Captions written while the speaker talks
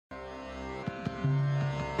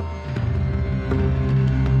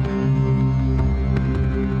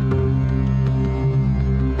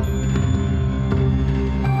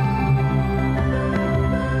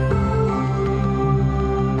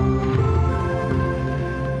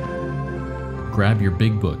grab your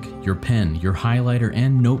big book, your pen, your highlighter,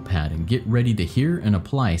 and notepad and get ready to hear and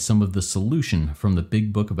apply some of the solution from the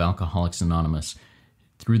Big Book of Alcoholics Anonymous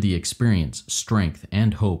through the experience, strength,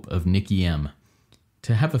 and hope of Nikki M.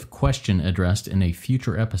 To have a question addressed in a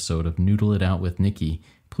future episode of Noodle It Out with Nikki,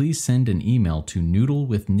 please send an email to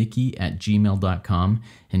noodlewithnikki@gmail.com,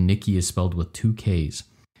 and Nikki is spelled with 2 Ks.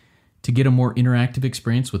 To get a more interactive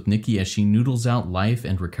experience with Nikki as she noodles out life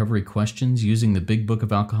and recovery questions using the Big Book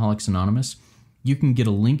of Alcoholics Anonymous, you can get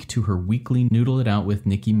a link to her weekly Noodle It Out with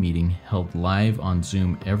Nikki meeting held live on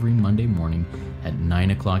Zoom every Monday morning at 9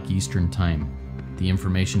 o'clock Eastern Time. The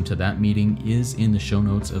information to that meeting is in the show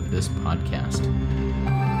notes of this podcast.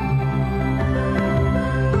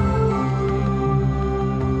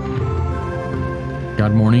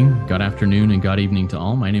 God morning, God afternoon, and God evening to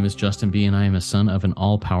all. My name is Justin B., and I am a son of an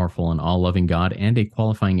all-powerful and all-loving God and a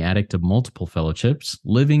qualifying addict of multiple fellowships,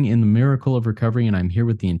 living in the miracle of recovery, and I'm here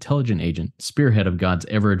with the intelligent agent, spearhead of God's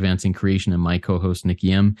ever-advancing creation, and my co-host,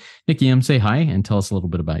 Nikki M. Nikki M, say hi and tell us a little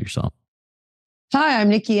bit about yourself. Hi, I'm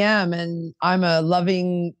Nikki M, and I'm a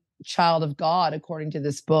loving child of God, according to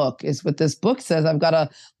this book, is what this book says. I've got a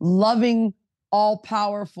loving,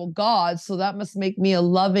 all-powerful God, so that must make me a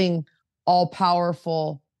loving,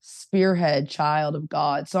 all-powerful spearhead child of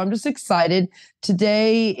God. So I'm just excited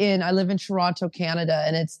today. I live in Toronto, Canada,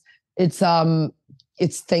 and it's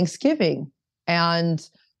Thanksgiving, and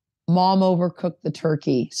Mom overcooked the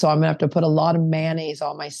turkey, so I'm gonna have to put a lot of mayonnaise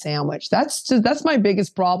on my sandwich. That's my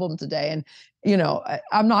biggest problem today, and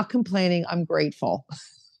I'm not complaining. I'm grateful.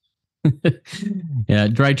 Yeah,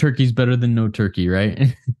 dry turkey's better than no turkey,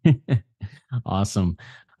 right? Awesome.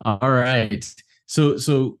 All right.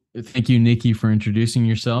 So thank you, Nikki, for introducing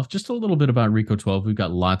yourself. Just a little bit about RICO 12. We've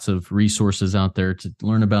got lots of resources out there to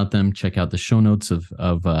learn about them. Check out the show notes of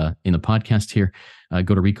in the podcast here.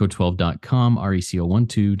 Go to RICO12.com,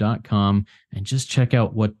 RECO12.com, and just check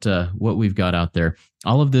out what we've got out there.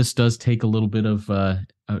 All of this does take a little bit of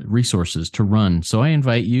resources to run. So I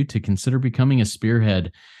invite you to consider becoming a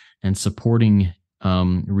spearhead and supporting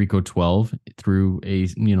RICO 12 through a,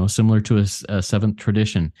 similar to a seventh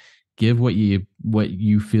tradition. Give what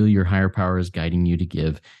you feel your higher power is guiding you to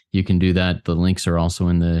give. You can do that. The links are also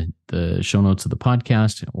in the show notes of the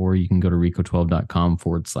podcast, or you can go to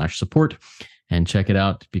RICO12.com/support and check it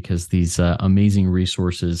out, because these amazing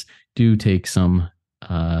resources do take some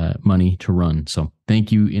money to run. So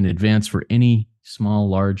thank you in advance for any small,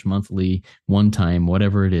 large, monthly, one-time,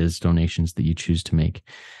 whatever it is, donations that you choose to make.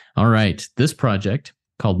 All right. This project,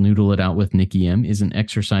 called Noodle It Out with Nikki M, is an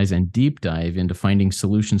exercise and deep dive into finding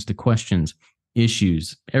solutions to questions,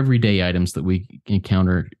 issues, everyday items that we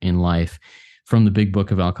encounter in life from the Big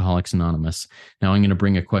Book of Alcoholics Anonymous. Now, I'm going to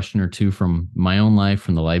bring a question or two from my own life,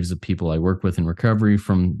 from the lives of people I work with in recovery,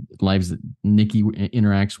 from lives that Nikki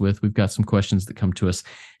interacts with. We've got some questions that come to us,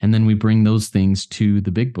 and then we bring those things to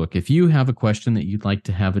the Big Book. If you have a question that you'd like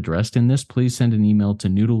to have addressed in this, please send an email to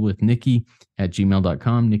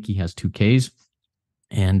noodlewithnikki@gmail.com. Nikki has 2 Ks.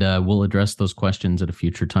 And we'll address those questions at a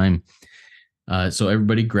future time. So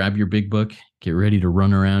everybody grab your big book, get ready to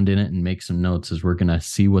run around in it and make some notes, as we're going to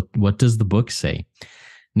see what does the book say.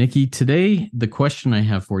 Nikki, today, the question I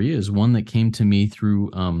have for you is one that came to me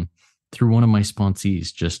through one of my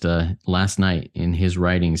sponsees just last night in his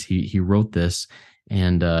writings. He wrote this,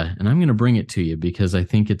 and I'm going to bring it to you because I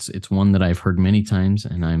think it's one that I've heard many times,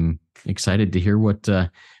 and I'm excited to hear what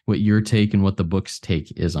your take and what the book's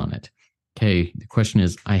take is on it. Okay, the question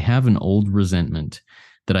is, I have an old resentment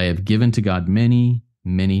that I have given to God many,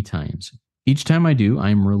 many times. Each time I do,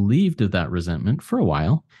 I am relieved of that resentment for a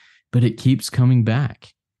while, but it keeps coming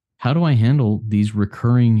back. How do I handle these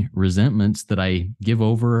recurring resentments that I give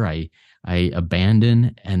over, I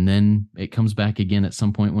abandon, and then it comes back again at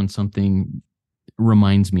some point when something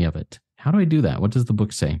reminds me of it? How do I do that? What does the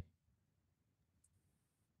book say?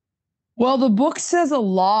 Well, the book says a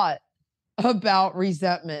lot about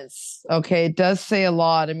resentments. Okay, it does say a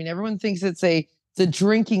lot. I mean, everyone thinks it's the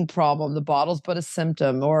drinking problem, the bottle's but a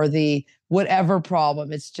symptom, or the whatever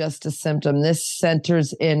problem, it's just a symptom. This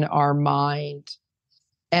centers in our mind.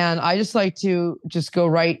 And I just like to just go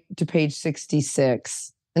right to page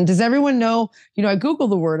 66. And does everyone know, I Google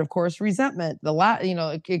the word, of course, resentment.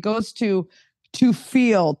 It goes to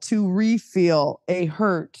feel, to refeel a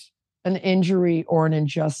hurt, an injury, or an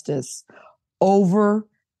injustice over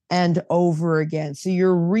and over again. So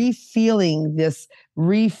you're refeeling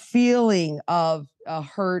of a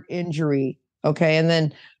hurt, injury. Okay. And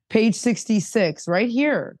then page 66 right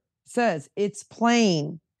here says, it's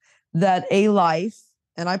plain that a life,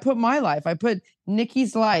 and I put my life, I put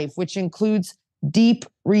Nikki's life, which includes deep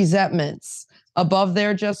resentments. Above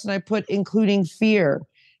there, Justin, I put including fear,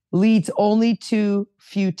 leads only to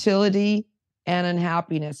futility and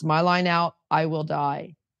unhappiness. My line out, I will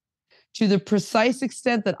die. To the precise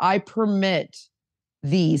extent that I permit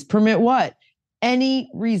what? Any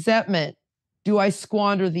resentment. Do I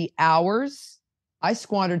squander the hours? I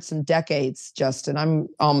squandered some decades, Justin.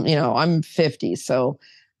 I'm 50, so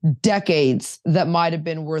decades that might have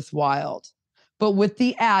been worthwhile. But with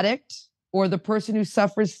the addict or the person who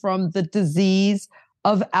suffers from the disease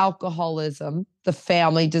of alcoholism, the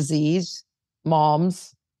family disease,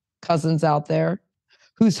 moms, cousins out there,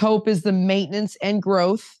 whose hope is the maintenance and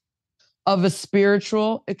growth of a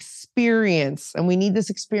spiritual experience. And we need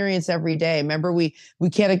this experience every day. Remember, we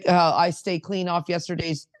can't, I stay clean off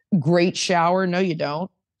yesterday's great shower. No, you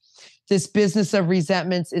don't. This business of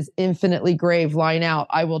resentments is infinitely grave. Line out,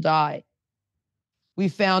 I will die. We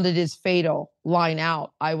found it is fatal. Line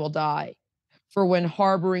out, I will die. For when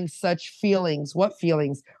harboring such feelings, what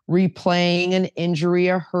feelings? Replaying an injury,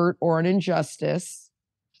 a hurt, or an injustice,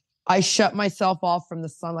 I shut myself off from the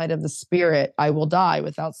sunlight of the spirit. I will die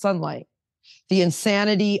without sunlight. The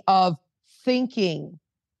insanity of thinking,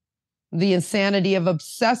 the insanity of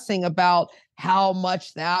obsessing about how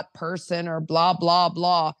much that person or blah, blah,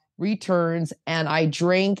 blah returns. And I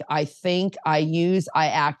drink, I think, I use, I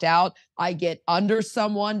act out. I get under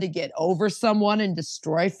someone to get over someone and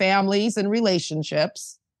destroy families and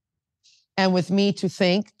relationships. And with me, to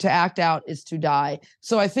think, to act out is to die.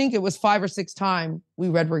 So I think it was 5 or 6 times we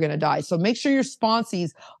read we're going to die. So make sure your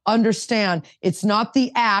sponsees understand it's not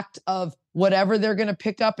the act of whatever they're going to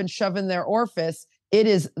pick up and shove in their orifice. It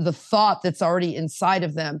is the thought that's already inside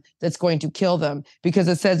of them that's going to kill them. Because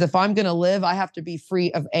it says, if I'm going to live, I have to be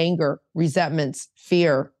free of anger, resentments,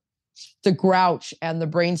 fear. The grouch and the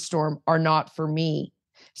brainstorm are not for me.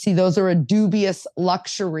 See, those are a dubious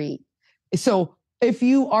luxury. So if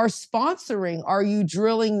you are sponsoring, are you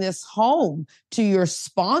drilling this home to your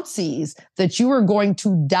sponsees that you are going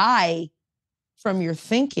to die from your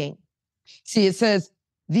thinking? See, it says,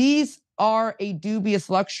 these are a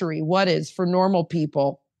dubious luxury. What is for normal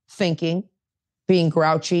people? Thinking, being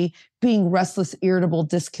grouchy, being restless, irritable,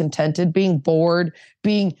 discontented, being bored,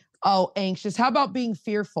 being anxious. How about being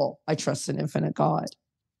fearful? I trust in infinite God.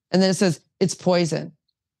 And then it says it's poison.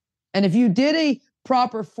 And if you did a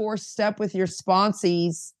proper 4-step with your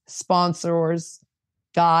sponsees, sponsors,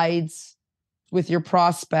 guides, with your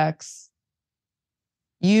prospects,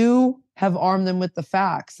 you have armed them with the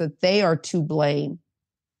facts that they are to blame.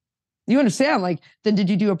 You understand? Like, then did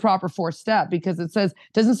you do a proper 4-step? Because it says,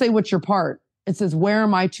 doesn't say what's your part. It says, where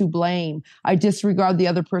am I to blame? I disregard the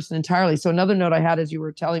other person entirely. So another note I had as you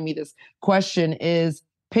were telling me this question is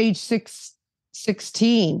page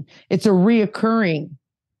 616. It's a reoccurring.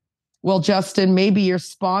 Well, Justin, maybe your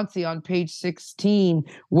sponsee on page 16,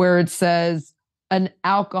 where it says an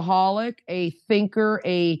alcoholic, a thinker,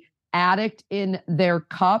 a addict in their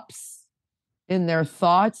cups, in their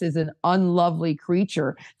thoughts, is an unlovely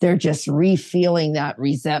creature. They're just refeeling that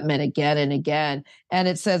resentment again and again. And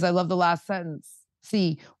it says, I love the last sentence.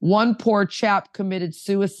 See, one poor chap committed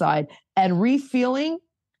suicide, and refeeling,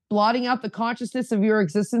 blotting out the consciousness of your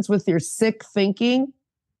existence with your sick thinking.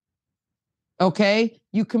 Okay,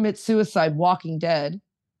 you commit suicide, Walking Dead.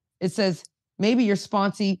 It says, maybe your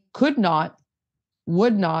sponsee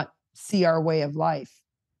would not see our way of life.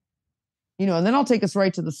 And then I'll take us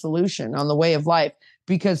right to the solution on the way of life,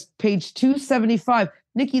 because page 275,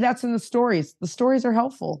 Nikki, that's in the stories. The stories are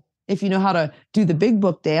helpful if you know how to do the big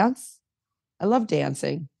book dance. I love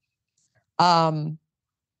dancing.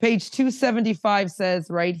 Page 275 says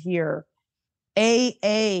right here,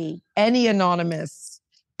 AA, any anonymous,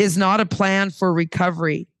 is not a plan for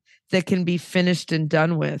recovery that can be finished and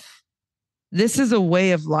done with. This is a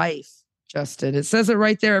way of life, Justin. It says it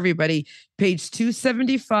right there, everybody. Page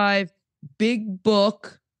 275, big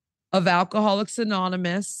book of Alcoholics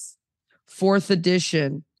Anonymous, 4th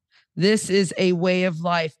edition. This is a way of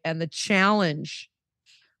life. And the challenge,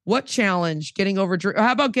 what challenge? Getting over,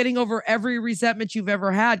 how about getting over every resentment you've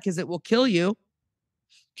ever had? Because it will kill you.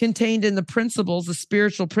 Contained in the principles, the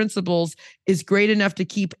spiritual principles, is great enough to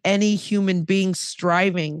keep any human being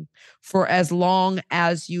striving for as long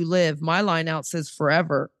as you live. My line out says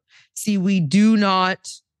forever. See, we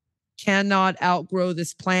cannot outgrow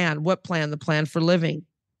this plan. What plan? The plan for living.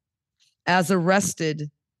 As arrested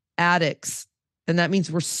addicts. And that means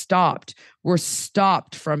we're stopped. We're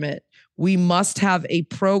stopped from it. We must have a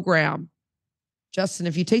program. Justin,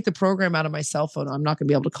 if you take the program out of my cell phone, I'm not going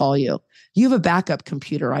to be able to call you. You have a backup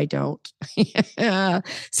computer. I don't. Yeah.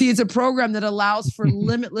 See, it's a program that allows for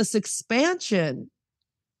limitless expansion,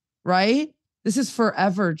 right? This is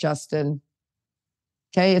forever, Justin.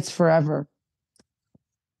 Okay, it's forever.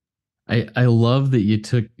 I love that you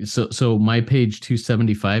took so my page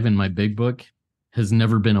 275 in my big book has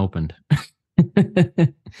never been opened.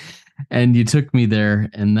 And you took me there,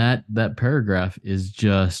 and that paragraph is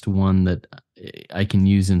just one that I can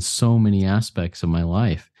use in so many aspects of my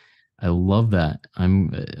life. I love that. I'm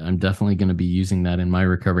definitely going to be using that in my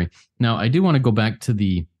recovery. Now, I do want to go back to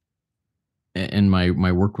the in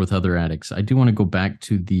my work with other addicts. I do want to go back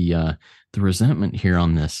to the resentment here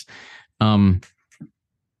on this. Um,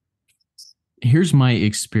 Here's my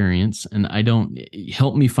experience, and I don't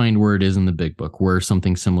help me find where it is in the big book, where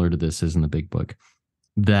something similar to this is in the big book.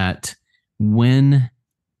 That when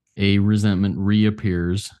a resentment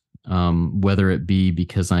reappears, whether it be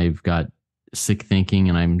because I've got sick thinking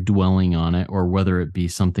and I'm dwelling on it, or whether it be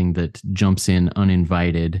something that jumps in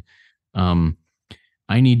uninvited,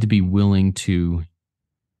 I need to be willing to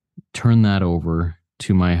turn that over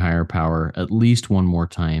to my higher power at least one more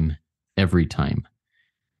time, every time,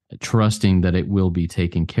 trusting that it will be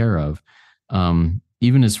taken care of.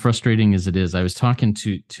 Even as frustrating as it is, I was talking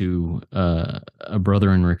to a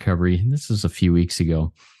brother in recovery. This is a few weeks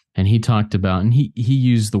ago, and he talked about, and he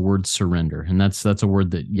used the word surrender, and that's a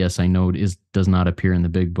word that, yes, I know does not appear in the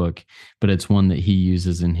big book, but it's one that he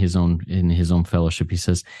uses in his own fellowship. He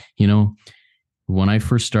says, when I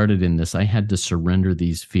first started in this, I had to surrender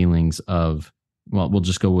these feelings of, well, we'll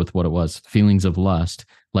just go with what it was, feelings of lust,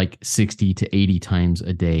 like 60 to 80 times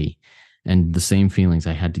a day. And the same feelings,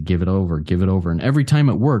 I had to give it over. And every time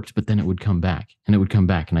it worked, but then it would come back and it would come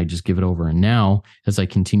back, and I just give it over. And now, as I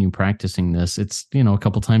continue practicing this, it's, a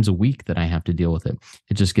couple times a week that I have to deal with it.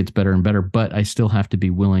 It just gets better and better, but I still have to be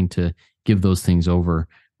willing to give those things over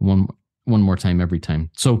one more time, every time.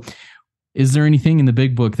 So is there anything in the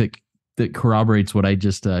big book that corroborates what I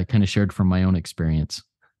just kind of shared from my own experience?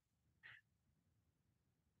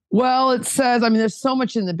 Well, it says, there's so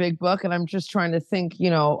much in the big book, and I'm just trying to think,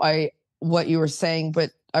 what you were saying,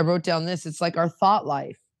 but I wrote down this. It's like our thought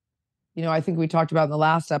life. I think we talked about in the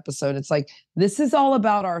last episode. It's like, this is all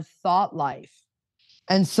about our thought life.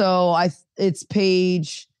 And so it's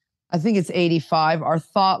page, I think it's 85. Our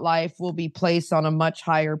thought life will be placed on a much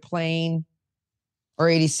higher plane, or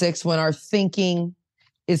 86, when our thinking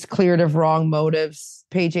is cleared of wrong motives.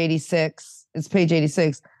 Page 86. It's page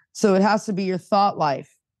 86. So it has to be your thought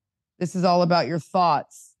life. This is all about your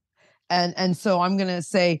thoughts. And so I'm going to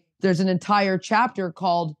say there's an entire chapter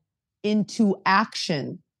called Into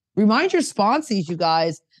Action. Remind your sponsees, you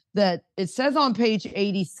guys, that it says on page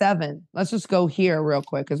 87. Let's just go here real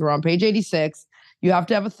quick because we're on page 86. You have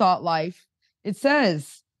to have a thought life. It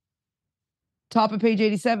says, top of page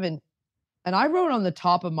 87. And I wrote on the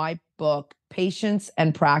top of my book, patience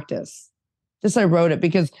and practice. I wrote it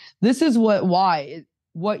because this is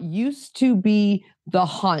what used to be the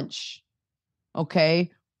hunch,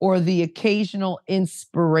 okay, or the occasional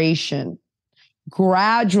inspiration,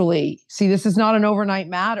 gradually, see, this is not an overnight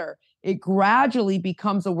matter. It gradually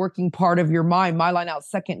becomes a working part of your mind. My line out,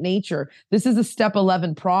 second nature. This is a step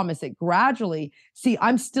 11 promise. It gradually, see,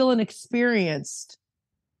 I'm still inexperienced.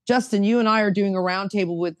 Justin, you and I are doing a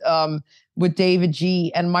roundtable with David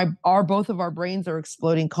G, and both of our brains are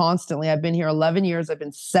exploding constantly. I've been here 11 years. I've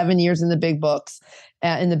been 7 years in the big book,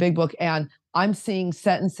 and I'm seeing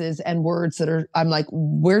sentences and words that I'm like,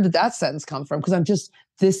 where did that sentence come from? Because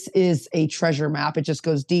this is a treasure map. It just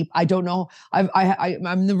goes deep. I don't know. I'm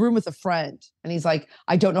in the room with a friend, and he's like,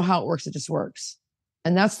 I don't know how it works. It just works.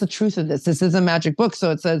 And that's the truth of this. This is a magic book.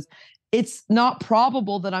 So it says, it's not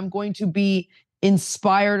probable that I'm going to be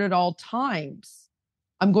inspired at all times.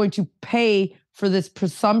 I'm going to pay for this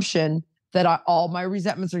presumption that all my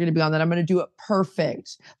resentments are going to be on, that I'm going to do it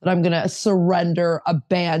perfect, that I'm going to surrender,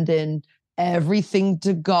 abandon everything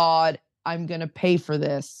to God. I'm going to pay for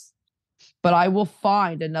this. But I will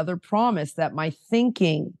find another promise that my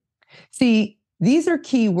thinking, see, these are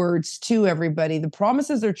key words too, everybody. The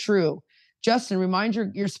promises are true. Justin, remind your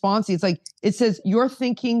sponsee. It's like, it says your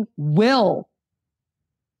thinking will,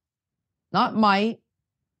 not might,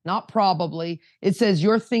 not probably. It says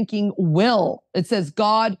your thinking will. It says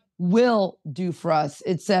God will do for us.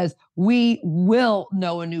 It says we will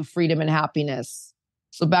know a new freedom and happiness.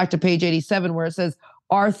 So back to page 87, where it says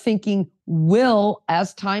our thinking will,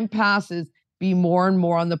 as time passes, be more and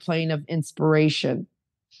more on the plane of inspiration.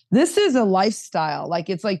 This is a lifestyle. Like,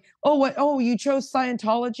 it's like, oh, you chose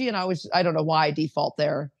Scientology. And I don't know why I default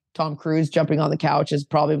there. Tom Cruise jumping on the couch is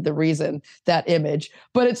probably the reason, that image.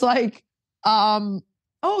 But it's like,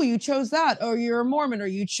 oh, you chose that, or you're a Mormon, or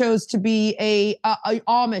you chose to be a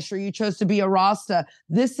Amish, or you chose to be a Rasta.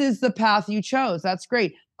 This is the path you chose. That's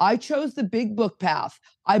great. I chose the big book path.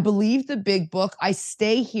 I believe the big book. I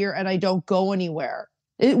stay here and I don't go anywhere.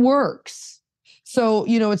 It works. So,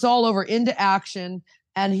 it's all over into action.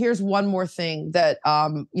 And here's one more thing that,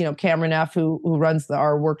 Cameron F., who runs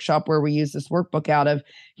our workshop where we use this workbook out of,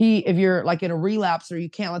 if you're like in a relapse or you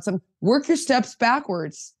can't let some, work your steps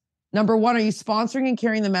backwards. Number one, are you sponsoring and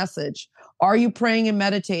carrying the message? Are you praying and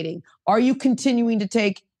meditating? Are you continuing to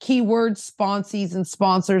take keywords, sponsees, and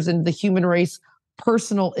sponsors in the human race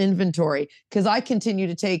personal inventory? Because I continue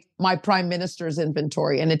to take my prime minister's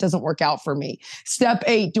inventory and it doesn't work out for me. Step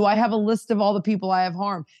 8, do I have a list of all the people I have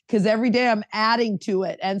harmed? Because every day I'm adding to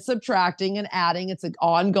it and subtracting and adding. It's an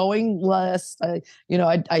ongoing list.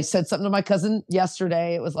 I said something to my cousin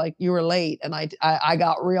yesterday. It was like, you were late. And I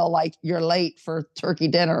got real like, you're late for turkey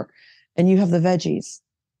dinner and you have the veggies.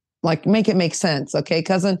 Like, make it make sense. Okay,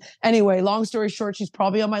 cousin. Anyway, long story short, she's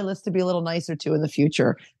probably on my list to be a little nicer to in the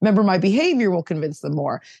future. Remember, my behavior will convince them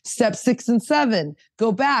more. Step 6 and 7,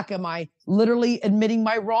 go back. Am I literally admitting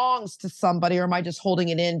my wrongs to somebody, or am I just holding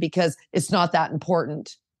it in because it's not that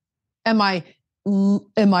important? Am I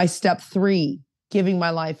step 3, giving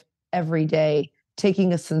my life every day,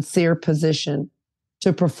 taking a sincere position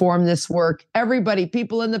to perform this work? Everybody,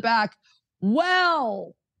 people in the back,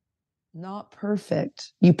 well, not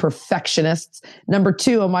perfect, you perfectionists. Number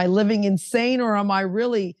 2, am I living insane, or am I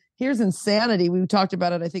really, here's insanity. We talked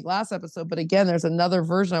about it, I think, last episode, but again, there's another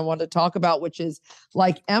version I want to talk about, which is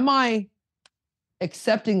like, am I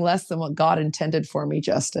accepting less than what God intended for me,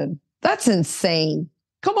 Justin? That's insane.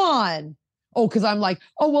 Come on. Oh, because I'm like,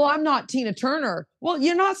 oh, well, I'm not Tina Turner. Well,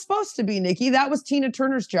 you're not supposed to be, Nikki. That was Tina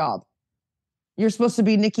Turner's job. You're supposed to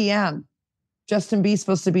be Nikki M. Justin B is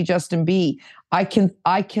supposed to be Justin B. I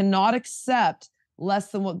cannot accept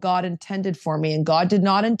less than what God intended for me. And God did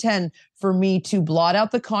not intend for me to blot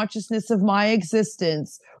out the consciousness of my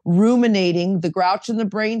existence, ruminating the grouch and the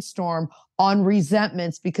brainstorm on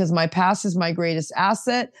resentments, because my past is my greatest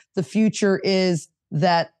asset. The future is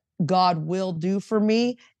that God will do for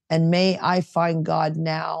me. And may I find God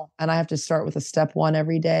now. And I have to start with a step 1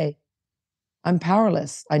 every day. I'm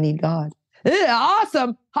powerless. I need God. Yeah,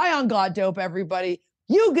 awesome. High on God dope, everybody.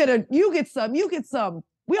 You get some.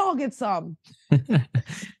 We all get some.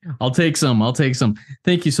 I'll take some.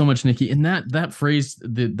 Thank you so much, Nikki. And that phrase,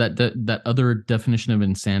 that other definition of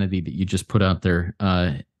insanity that you just put out there,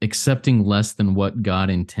 accepting less than what God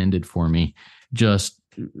intended for me, just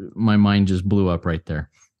my mind just blew up right there.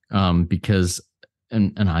 Because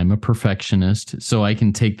and I'm a perfectionist, so I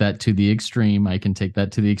can take that to the extreme. I can take that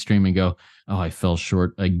to the extreme and go, oh, I fell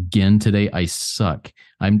short again today. I suck.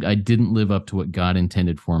 I didn't live up to what God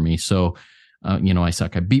intended for me. So, I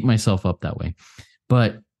suck. I beat myself up that way.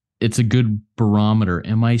 But it's a good barometer.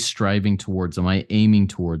 Am I striving towards? Am I aiming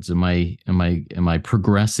towards? Am I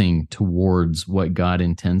progressing towards what God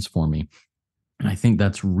intends for me? And I think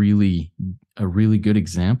that's really a really good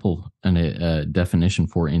example and a definition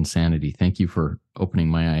for insanity. Thank you for opening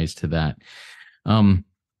my eyes to that.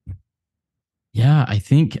 Yeah, I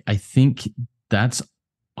think that's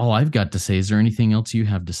all I've got to say. Is there anything else you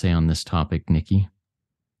have to say on this topic, Nikki?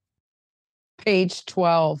 Page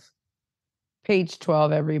 12,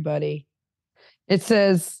 everybody. It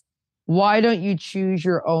says, why don't you choose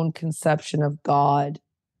your own conception of God?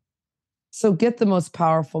 So get the most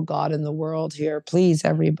powerful God in the world here, please,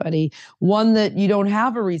 everybody. One that you don't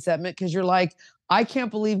have a resentment because you're like, I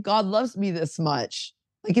can't believe God loves me this much.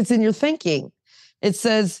 Like, it's in your thinking. It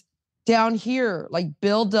says down here, like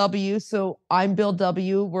Bill W. So I'm Bill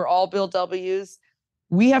W. We're all Bill W's.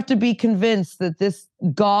 We have to be convinced that this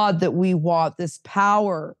God that we want, this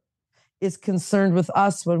power, is concerned with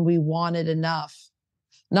us when we want it enough,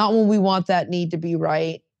 not when we want that need to be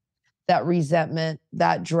right, that resentment,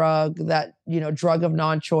 that drug, that, drug of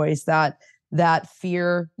non-choice, that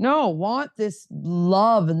fear. No, want this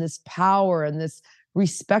love and this power and this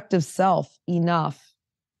respect of self enough.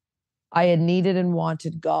 I had needed and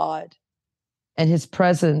wanted God, and his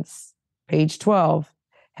presence, page 12,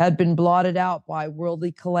 had been blotted out by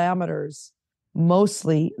worldly calamities,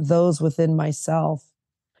 mostly those within myself.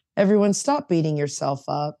 Everyone, stop beating yourself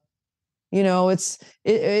up. This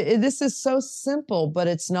is so simple, but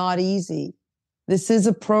it's not easy. This is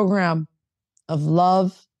a program of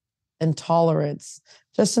love and tolerance.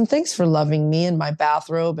 Justin, thanks for loving me in my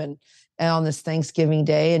bathrobe and on this Thanksgiving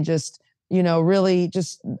day, and just, really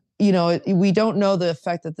just, we don't know the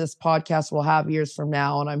effect that this podcast will have years from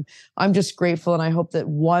now. And I'm just grateful. And I hope that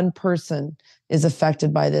one person is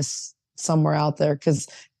affected by this somewhere out there, because,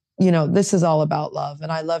 this is all about love.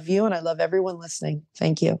 And I love you, and I love everyone listening.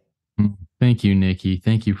 Thank you. Thank you, Nikki.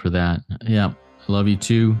 Thank you for that. Yeah, I love you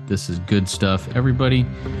too. This is good stuff. Everybody,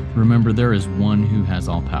 remember, there is one who has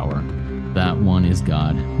all power. That one is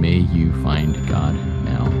God. May you find God.